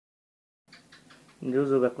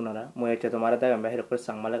जुजु बेकुनारा মই এটা তোমার দাগ আমি হের করে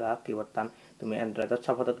সাংমালে গা কি বর্তান তুমি এন্ড্রয়েড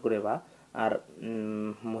ছাপাতত করেবা আর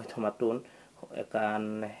মই তোমার তুন একান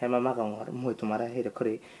হেমা মাগাঙর মই তোমার হের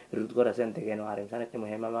করে রুট করে সেন থেকে নো আরিম সানে তুমি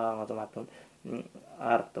হেমা মাগাঙ তোমার তুন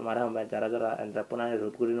আর তোমার আমরা যারা যারা এন্ড্রয়েড পুনানে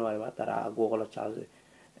রুট করি নোয়াইবা তারা গুগল চার্জ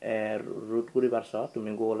রুট করি পারছ তুমি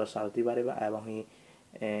গুগল চার্জ দি পারিবা এবং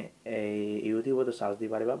এই ইউটিউবত চার্জ দি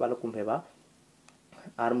পারিবা ভালো কম হেবা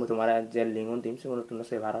আর মই তোমার যে লিঙ্ক দিম সেগুলো তুমি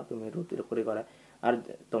সেভার তুমি রুট করে করে আর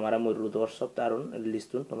তোমার মই রুটর সব তার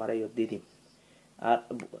লিস্টুন তোমার ইয়ত দি দিম আর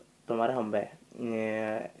তোমার হামবে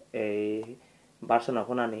এই ভার্সন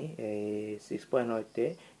এখন আনি এই 6.0 হইতে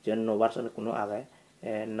যে নো ভার্সন কোনো আগে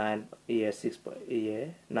 9 6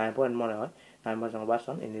 9 মনে হয় 9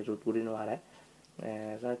 ভার্সন এনে রুট করি নোয়ারে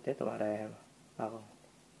যাতে তোমার আগো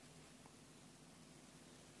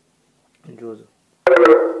জোজো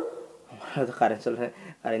কারেন্ট চলে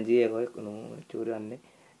কারেন্ট জিয়ে কয় কোনো চুরি আননে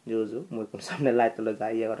জুজু মই কোন সামনে লাইট তোলে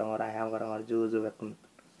যাই ইয়ে করা আমার আয়াম করা আমার জুজু এখন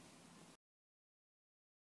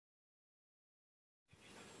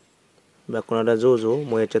বেকুনটা জুজু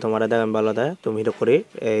মই হচ্ছে তোমার দেখাম ভালো দেয় তুমি হিরো করি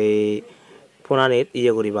এই পুনানির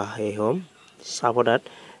ইয়ে করিবা এই হোম সাপোর্টার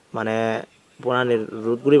মানে পুনানির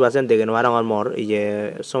রুট করিবা সেন দেখে নোয়ার আমার মর ইয়ে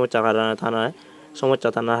সমস্যা কারণে থানায় সমস্যা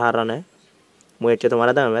থানার হারানে মই হচ্ছে তোমার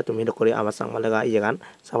দেখাম তুমি হিরো করি আমার সাংমালে গা ইয়ে গান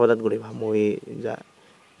সাপোর্টার করিবা মই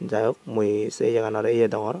যাই হোক মই সেই জায়গার ইয়ে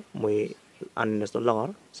দঙর মই আনইনস্টল দঙর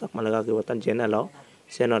চাকমা লেগা কি বর্তমান জেন এলো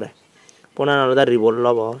সেনরে পুনা আলাদা রিবোর্ড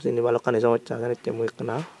লব চিনি ভালো কানি সমস্যা জানিতে মই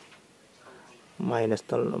কেনা মাই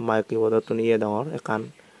ইনস্টল মাই কিবোর্ড তুমি ইয়ে দঙর একান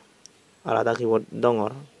আলাদা কিবোর্ড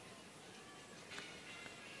দঙর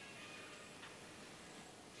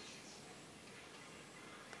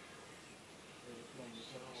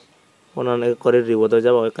পুনা করে রিবোর্ড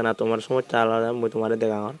যাব এখানে তোমার সমস্যা আলাদা মই তোমার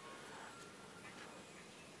দেখাঙর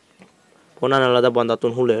পুনা আলাদা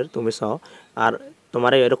বন্ধাতুন হুলের তুমি চাও আর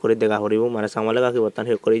তোমার এর করে দেখা হরিব মানে সামালে কাকি বর্তমান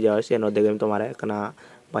হে করে যাও সে ন দেখেম তোমার এখানে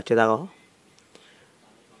বাচ্চা থাকো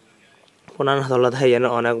পুনা আলাদা হেন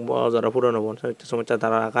অনেক বড় পুরনো বোন সমস্যা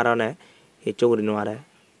তার কারণে হিচ্ছু করি নোয়ারে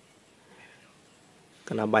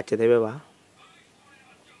কেন বাচ্চা দেবে বা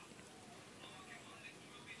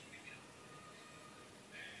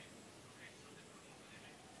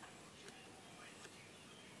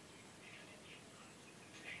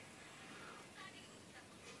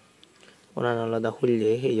পুনা আলাদা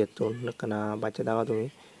খুললে ইয়ে তো কেন বাচ্চা থাকো তুমি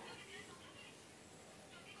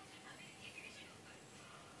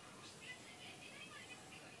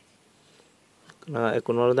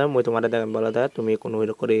কোনো আলাদা মই তোমার দেখাম বলা দেয় তুমি কোনো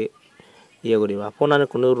করে ইয়ে করিবা পুনানে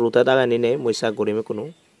কোনো রুতে দাগা নি নেই মই শাক করিমে কোনো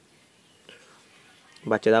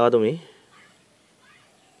বাচ্চা দাগা তুমি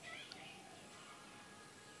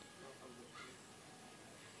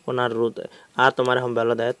পুনার রুত আর তোমার হম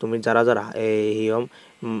বেলা দেয় তুমি যারা যারা এই হম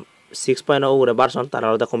 6.0 উপরে ভার্সন তার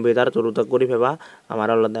আলাদা কম্পিউটার তো রুতে করি ফেবা আমার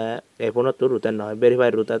আলাদা এই ফোনত তো রুতে নয় ভেরিফাই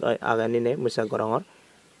রুতে আগে নি নেই মই শাক করঙর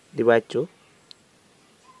দিবা ইচ্ছু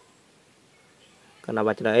কেন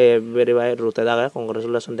বাচ্চারা এই ভেরিফাই রুতে দাগা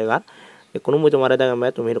কংগ্রেচুলেশন দেগার কোনো মই তোমার দেখাম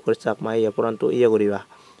তুমি করে চাকমা ইয়ে পুরান্ত ইয়ে করিবা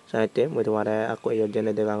সাইতে মই তোমার আকো ইয়ে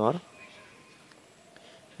জেনে দেখাঙর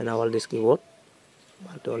enable this keyboard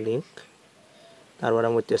Malto link তারপরে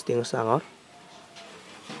মই টেস্টিং সাঙর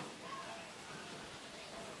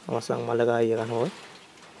আমার সাংমা লেগা ইয়ে গান হয়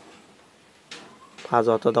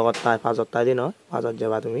ফাজত দগত তাই ফাজত তাই দিন হয় ফাজত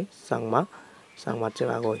যাবা তুমি সাংমার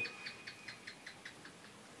চেবা গই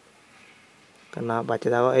কেন বাচ্চা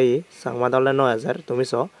থাকো এই সাংমা দলে 9000 তুমি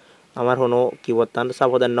চ আমার কোনো কিবোর্ড তান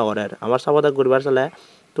সাপোর্টার নগরের আমার সাপোর্টার করিবার চলে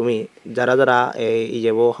তুমি যারা যারা এই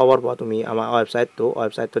যাব খবর পাও তুমি আমার ওয়েবসাইট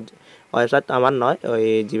আমার নয় ওই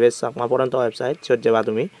জিবে চাকমা পর্যন্ত ওয়েবসাইট সব যাবা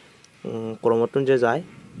তুমি ক্রমতুন যে যায়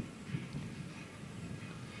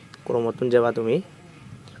ক্রমতুন যাবা তুমি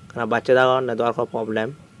কারণ বাচ্চা থাকো নেটওয়ার্ক প্রবলেম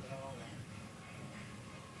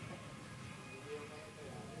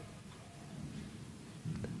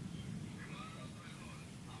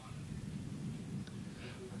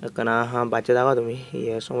কেন হ্যাঁ বাচ্চা থাকো তুমি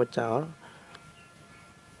ইয়ে সমস্যা আর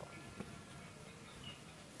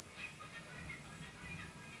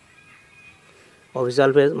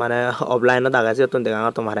অফিসিয়াল পেজ মানে অফলাইনত আগাছে তুমি দেখা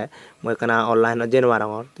তোমার মই কেন অনলাইনত যেন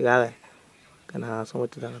মারাঙর ঠিক আছে কেন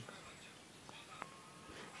সমস্যা থাকা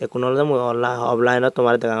এখন মই অফলাইনত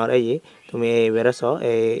তোমার দেখাঙর এই তুমি এবারে চ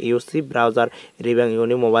এই UC browser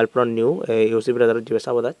RibengUn mobile pro new UC browser জিবে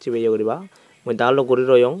চাবদা চিবে ইয়ে করিবা মই ডাউনলোড করি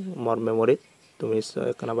রয়ং মোর মেমোরিত তুমি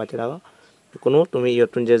কেন বাচ্চা থাকো কোনো তুমি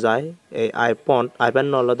ইয়তুন যে যায় এই আইপ্যাড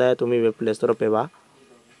নলদে তুমি প্লে স্টোর পেবা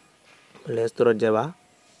প্লে স্টোরত যাবা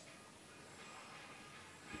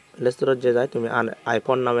প্লে স্টোরত যে যায় তুমি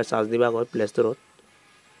আইফোন নামে সার্চ দিবা গৈ প্লে স্টোরত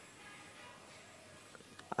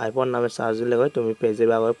আইফোন নামে সার্চ দিলে তুমি পেজে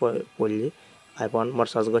আগে পড়লি আইফোন মোর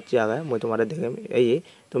সার্চ করছি আগে মই তোমার দেখিম এই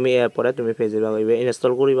তুমি এরপরে তুমি পেজে আগে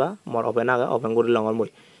ইনস্টল করিবা মোর ওপেন আগে ওপেন করি লঙর মই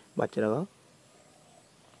বাচ্চারা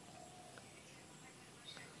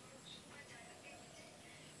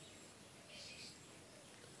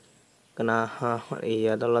কেনা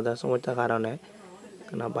ইয়া আলাদা সমস্যার কারণে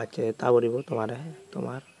কেনা বাচ্চা তা বলিব তোমার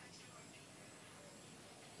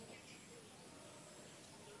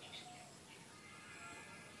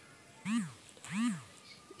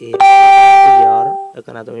ইয়ার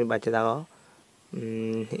এখানে তুমি বাচ্চা থাকো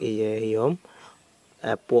ইয়ে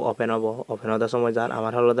অ্যাপ ওপেন হতে সময় যার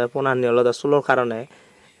আমার হলদে ফোন আনি হলদে স্লোর কারণে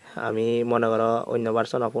আমি মনে করো অন্য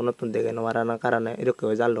ভার্সন ফোন নতুন দেখে নেওয়ার কারণে এরকম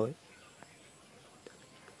জাল হয়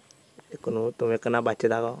কোনো তুমি এখানে বাচ্চা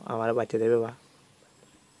থাকো আমার বাচ্চা দেবে বা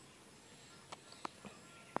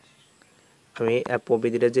আমি অ্যাপ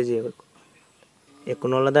ভিতরে যে এখন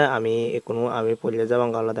হলদে আমি পড়লে যাব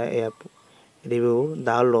হলদে অ্যাপ রিভিউ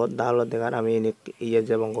ডাউনলোড দেখার আমি ইয়ে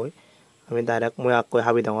যাব আমি ডাইরেক্ট মই আকৌ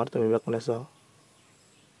হাবি ডাঙৰ তুমি বেকনে চ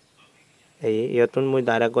এই ইয়াতুন মই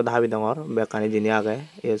ডাইৰেক্ট গদ হাবি ডাঙৰ বেকানি দিনে আগে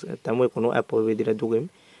তা মই কোনো অ্যাপ ভিতরে দুগিম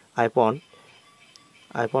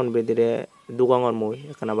আইফোন ভিতরে দুগঙর মই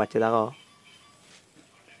এখানে বাচ্চা থাকো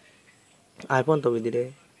আইফোন তো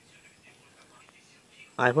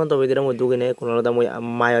ভিতরে মই দুগিনে কোনো লদা মই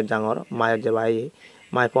মায়ের জাঙর মায়ের যাবা এই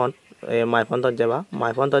মাইফোন তো যাবা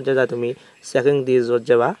মাইফোন তো যা তুমি সেটিং ডিজত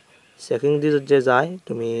যাবা সেটিং ডিজত যে যায়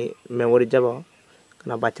তুমি মেমোরি যাব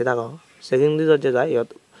কেনা বাচ্চা থাকো সেটিং ডিজত যে যায় ইয়ত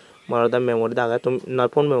মরদা মেমোরি থাকে তুমি নয়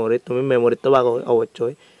ফোন মেমোরি তুমি মেমোরি তো বাগো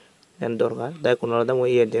অবশ্যই এন দরকার তাই কোনো লদা মই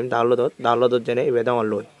ইয়ে দিম ডাউনলোডত জেনে ইবে ডাউনলোড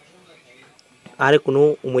লই আর কোনো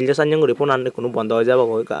মূল্য সাঞ্জং করি ফোন আনলে কোনো বন্ধ হয়ে যাব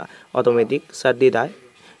অটোমেটিক সার দিয়ে দেয়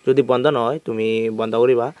যদি বন্ধ নয় তুমি বন্ধ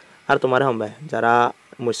করিবা আর তোমার হবে যারা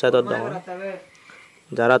মুসাদত দর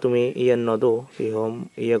যারা তুমি ইয়ে নদো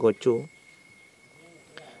ইয়ে করছো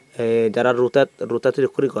যারা রুতাত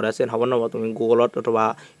রিকরি করেছেন হব নব তুমি গুগলত অথবা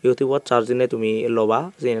ইউটিউবত সার্চ দিনে তুমি লবা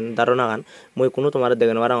যেন ধারণা গান মই কোনো তোমার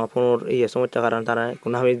দেখেন আমার ফোনের ইয়ে সমস্যা কারণ তারা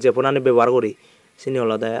কোনো আমি যে ফোন আনি ব্যবহার করি চিনি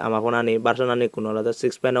হলদে আমার ফোন আনি বার্সন আনি কোনো হলদে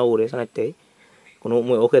 6 উড়ে সানাইতে কোনো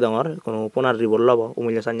মই ওকে ডাঙর কোনো ফোনার রিবল লব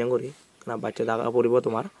উমিলে সাঞ্জাং করি না বাচ্চা দাগা পড়ব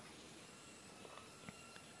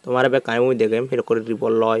তোমার বেকানি মই দেখেম হিরো করে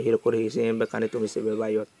রিবল লয় হিরো করে হিসে বেকানি তুমি সেবে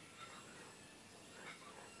বাইয়ত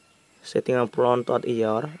সেটিং ফ্রন্ট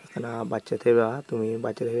ইয়ার এখানে বাচ্চা থেবা তুমি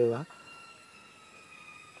বাচ্চা থেবা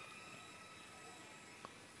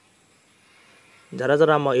যারা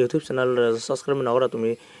আমার ইউটিউব চ্যানেল সাবস্ক্রাইব না করা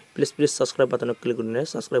তুমি প্লিজ সাবস্ক্রাইব বাটনে ক্লিক করে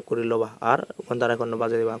সাবস্ক্রাইব করে লবা আর ঘন্টার এখন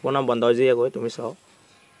বাজে দিবা ফোন বন্ধ হয়ে যায় তুমি চাও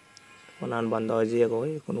ফোন বন্ধ হয়ে যায়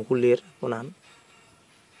কোনো খুলির ফোন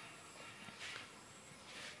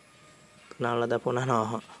না আলাদা ফোন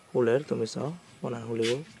খুলের তুমি চাও ফোন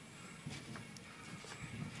খুলিব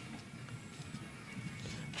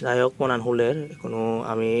যাই হোক ফোন খুলের কোনো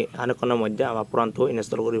আমি আনেকনের মধ্যে আমার পুরানটো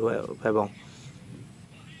ইনস্টল করি এবং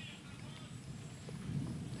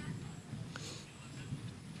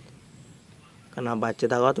কেন বাচ্চা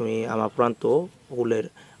থাকা তুমি আমার পুরানটো খুলের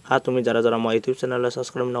আর তুমি যারা আমার ইউটিউব চ্যানেলে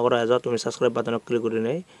সাবস্ক্রাইব না করা যাও তুমি সাবস্ক্রাইব বাটনে ক্লিক করে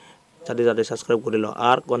নেই যাতে সাবস্ক্রাইব করে লো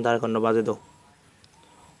আর ঘন্টার এখন বাজে দাও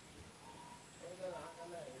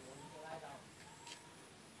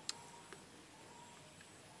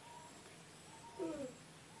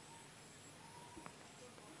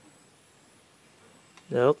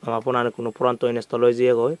যাই হোক আমার ফোন কোনো পুরান্ত ইনস্টল হয়ে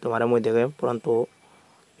দিয়ে তোমার মই দেখে পুরান্ত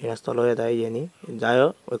ইনস্টল হয়ে যায় ইয়ে যাই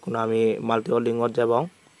হোক ওই কোনো আমি মাল্টি হোল্ডিংত যাব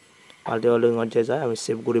মাল্টি হোল্ডিংত যে যায় আমি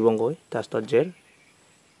সেভ করিব টাস্টত জের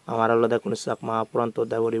আমার আলাদা কোনো চাকমা পুরান্ত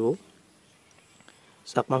দেব দিব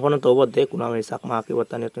চাকমা ফোন তো দে কোনো আমি চাকমা আঁকিব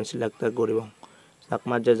তানি তুমি সিলেক্ট করিব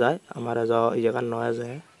চাকমা যে যায় আমার ইয়েখান নয়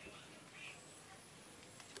যায়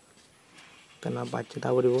কেন বাচ্চা তা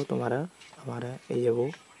করিব তোমার আমার এই যাব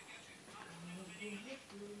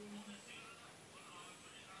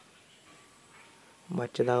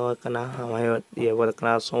বাচ্চা দাও কেনা আমার ইয়ে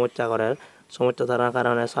কেনা সমস্যা থাকার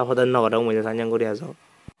কারণে সাবধান নগরেও মজা সাঞ্জাং করি আছো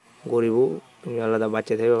গরিব তুমি আলাদা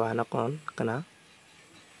বাচ্চা থেকে বাহানা কন কেনা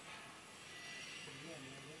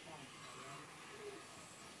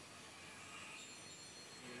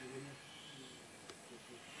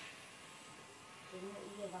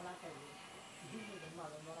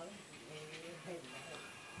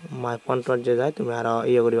মাই ফোনটো যে যায় তুমি আর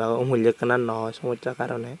ইয়ে করিবা মূল্য কেনা নহয় সমস্যার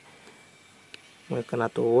কারণে মই কেনা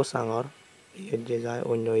তো সাঙর ইয়ে যে যায়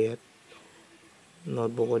অন্য ইয়ে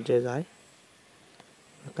নোটবুকত যে যায়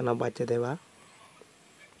কেনা বাচ্চা দেবা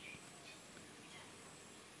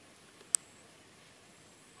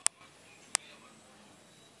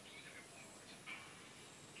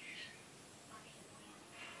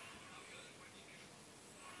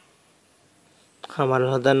আমার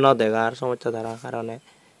হতে ন দেখার সমস্যা থাকার কারণে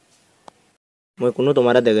মই কোনো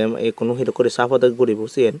তোমারে দেখে এই কোনো হিরো করে সাপোর্ট করিব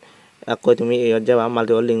সিএন কই তুমি ইয়াত যাবা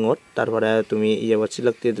মাল্টিপল লিঙ্কত তারপরে তুমি ইয়ে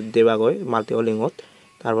সিলেক্ট দেবা গই মাল্টিপল লিঙ্কত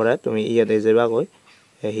তারপরে তুমি ইয়াতে যাবা গই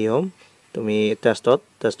হিম তুমি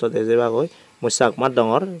টেস্টত যাবা গই মই চাকমা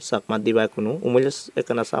ডঙর চাকমা দিবা কোনো উমিল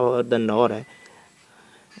এখানে সাপোর্ট দেন নগরে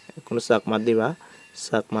কোনো চাকমা দিবা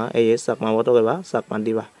চাকমা এই চাকমা মতো কইবা চাকমা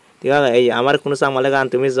দিবা ঠিক আছে এই আমার কোনো চাকমা লেগে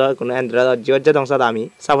তুমি জয় কোনো এন্ড্রয়েড জিওর যে দংশত আমি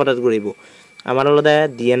সাপোর্ট করিব আমার হলদে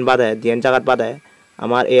ডিএন ডিএন জায়গাত বাদে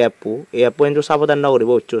আমার এই অ্যাপু কিন্তু সাবধান নকরিব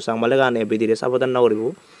উচ্চ চাকমালে গান এ বিদিরে সাবধান নকরিব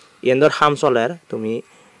ইয়েন্দর হাম চলের তুমি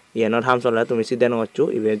ইয়েনৰ হাম চলে তুমি সিদ্ধা নগরছু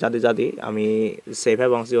ইবে জাদি আমি সেফ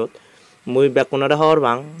এবং সিওত মুই বেকুনরে হওয়ার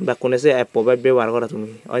বাং বেকুনে সে অ্যাপ ব্যবহার করা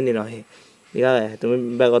তুমি অন্য নহে ঠিক আছে তুমি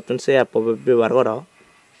ব্যাগত সে অ্যাপ ব্যবহার করো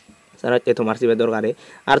সারা তোমার সিবে দরকারে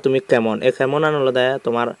আর তুমি কেমন কেমন আনলদে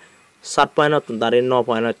তোমার 7 পয়েন্ট দাঁড়ি 9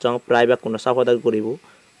 পয়েন্ট চং প্রায় বেকুনে সাবধান করিব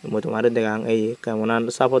মই তোমারে দেখাং এই কেমন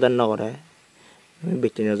সাবধান নকরে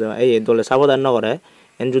বিক্রি নজা এই দলে সাবধান নকরে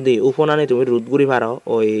এন যদি উপনানি তুমি রুদগুড়ি ভাড়ো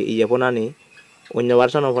ওই ইয়ে ফোনানি অন্য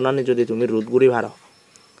ভার্সন ফোনানি যদি তুমি রুদগুড়ি ভাড়ো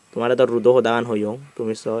তোমার তো রুদো দাগান হইও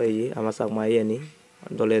তুমি চ এই আমার চাকমা আনি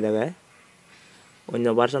দলে দেখায় অন্য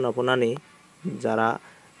ভার্সন ফোনানি যারা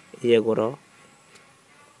ইয়ে করো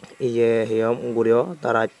ইয়ে হিয়ম গুড়িও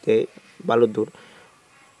তারা বালুর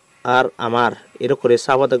আর আমার এরকম করে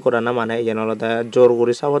সাবধান করা না মানে যেন আলাদা জোর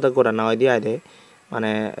করে সাবধান করা না হয় দিয়ে দে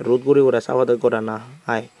মানে রুদ গুড়ি করে সাবধান করা না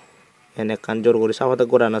হয় এনে কান জোর করে সাবধান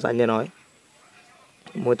করা না চাইলে নয়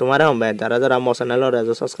মই তোমার হবে যারা যারা আমার চ্যানেলর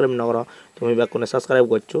সাবস্ক্রাইব নকর তুমি বেকুনে সাবস্ক্রাইব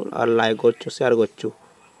করছো আর লাইক করছো শেয়ার করছো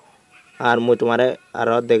আর মই তোমারে আর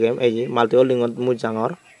দেখেম এই মাল্টিপল লিঙ্কত মুই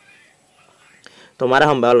জাঙর তোমার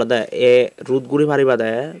হবে আলাদা এ রুদ গুড়ি ভারিবা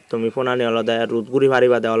দে তুমি ফোন আনি আলাদা রুদ গুড়ি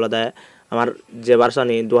ভারিবা দে আলাদা আমার যে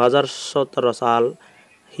ভার্সানি 2017 সাল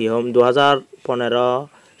হিম 2015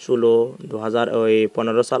 16 2000 ওই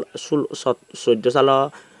 15 সাল 14 সাল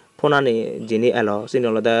ফোনানি যিনি এলো চিনি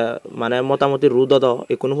আলাদা মানে মোটামুটি রুদ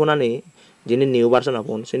কোনো ফোনানি যিনি নিউ ভার্সন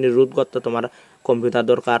ফোন চিনি রুদ করতে তোমার কম্পিউটার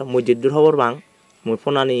দরকার মুই জিদ্দুর খবর বাং মুই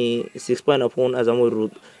ফোনানি 6 ফোন এজ মুই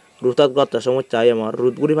রুদত করতে সমস্যা আমার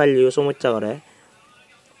রুদ গুড়ি ভালিও সমস্যা করে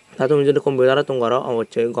তা তুমি যদি কম্পিউটারে তুমি করো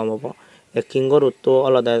অবশ্যই গম পাবো কিংগর তো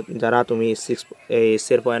আলাদা যারা তুমি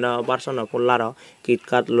 6 version phone লারো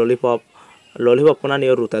KitKat lollipop ফোনানি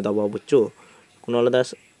Rute দেব বুঝছো কোনো আলাদা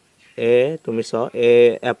এ তুমি চ এ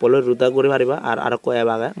এপলের রুটা করে পারিবা আর কো এপ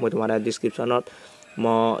আগে মই তোমার ডিসক্রিপশনত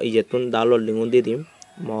ইয়েতুন ডাউনলোড লিঙ্ক দি দিম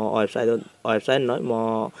ওয়েবসাইট নয়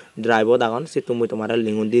ড্রাইভও দাগন সে তুমি তোমার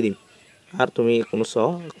লিঙ্ক দি দিম আর তুমি কোনো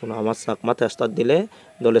কোনো আমার চাকমা টেস্টত দিলে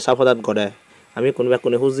দলে সাফাদাত করে আমি কোনোবা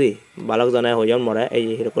কোনে খুঁজি বালক জনাই হইন মরে এই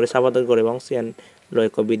করে সাফাদাত করিব চেন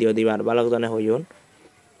লক্ষ্য ভিডিও দিবার বালক জনাই হইন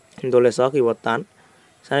দলে চ কি বর্তান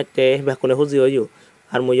সাইতে বেকুনে খুঁজি হইও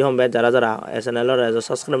আর মুই হমবে যারা যারা চ্যানেলর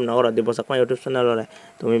সাবস্ক্রাইব নকর দিব চাকমা ইউটিউব চ্যানেলরে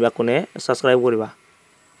তুমি বেকুনে সাবস্ক্রাইব করিবা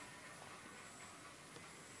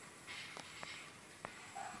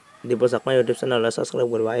দিব চাকমা ইউটিউব চ্যানেলরে সাবস্ক্রাইব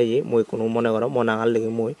করিবা এই মুই কোনো মনে করো মনাঙাল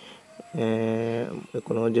লেগে মুই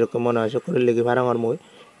কোনো যেরকম মনে হয়েছে করে লেগে ভাড়াঙর মুই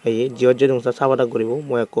এই জিওর যে তুমি সাবধান করিব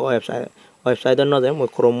মই এক ওয়েবসাইটত নযায় মই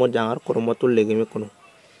ক্রমত যাঙার ক্রমত লেগে আমি কোনো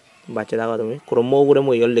বাচ্চা থাকা তুমি ক্রমও করে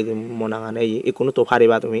মই লেগে মনাঙান এই কোনো তো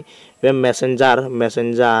ফারিবা তুমি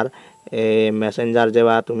মেসেঞ্জার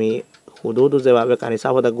যাবা তুমি সুদু যাবা বেকানি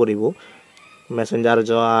সাবধান করিব মেসেঞ্জার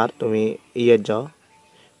আর তুমি ইয়ে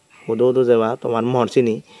সুদু যাবা তোমার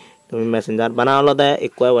মহরচিনি তুমি মেসেঞ্জার বানা আলাদা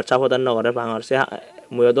একো সাবধান নকরে ভাঙর সে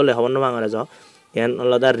মই দলে হব না ভাঙরে এন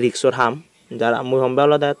আলাদা রিক্সর হাম যারা মই হমবে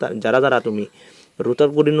আলাদা যারা যারা তুমি রুটত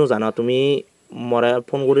গুড়ি নো জানো তুমি মরে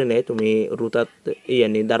ফোন করি নেই তুমি রুটত ইয়ে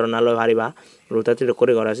ধারণা লয় পারিবা রুটত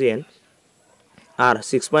করে করাছি আর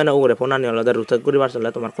 6 উপরে ফোন আনি আলাদা রুটার করিবার চলে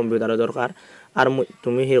তোমার কম্পিউটারের দরকার আর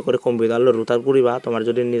তুমি সেই করে কম্পিউটার রুটার করিবা তোমার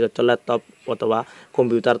যদি নিজস্ব ল্যাপটপ অথবা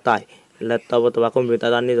কম্পিউটার তাই ল্যাপটপ অথবা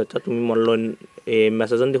কম্পিউটার আর নিজস্ব তুমি মূল্য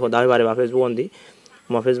মেসেজ দি সদা হয়ে পারিবা ফেসবুক দি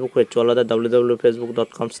মই ফেসবুক পেজ আলাদা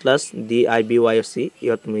www.facebook.com/dibyoc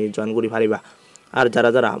ইয়ত তুমি জয়েন করি পারিবা আর যারা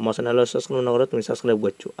যারা আমার চ্যানেল সাবস্ক্রাইব নকরে তুমি সাবস্ক্রাইব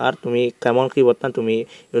করছো আর তুমি কেমন কি বর্তমান তুমি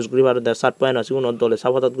ইউজ করি পারো 7 আছে কোন দলে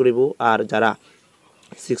সাবধান করিব আর যারা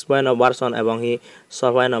 6 ভার্সন এবং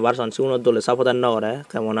 6 ভার্সন সিগুন দলে সাবধান নকরে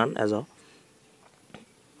কেমন এজ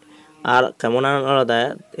আর কেমন আলাদা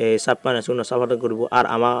এই 7 সিগুন সাবধান করিব আর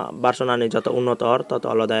আমার ভার্সন আনি যত উন্নত হর তত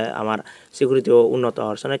আলাদা আমার সিকিউরিটিও উন্নত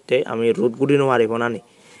হর সেনেতে আমি রুট গুড়ি নোয়ারিব নানি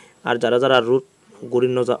আর যারা যারা রুট গুড়ি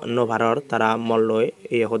নভারর তারা মল লই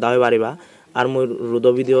এই সদা হয়ে পারিবা আর মই রুদ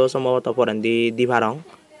ভিডিও সম্ভবত পরেন দি ভারং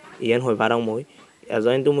ইয়েন হয়ে ভারং মই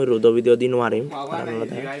এজন তো মই রুদ ভিডিও দি নোৱাৰিম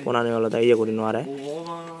কোনানি আলাদা ইয়ে কৰি নোৱাৰে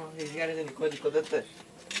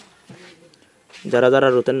যারা যারা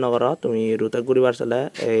রুটেন নগর তুমি রুটে ঘুরিবার চলে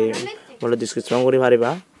এই বলে ডিসক্রিপশন করি পারিবা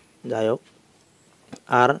যাই হোক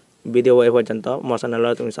আর ভিডিও এই পর্যন্ত মোর চ্যানেল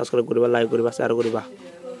তুমি সাবস্ক্রাইব করিবা লাইক করিবা শেয়ার করিবা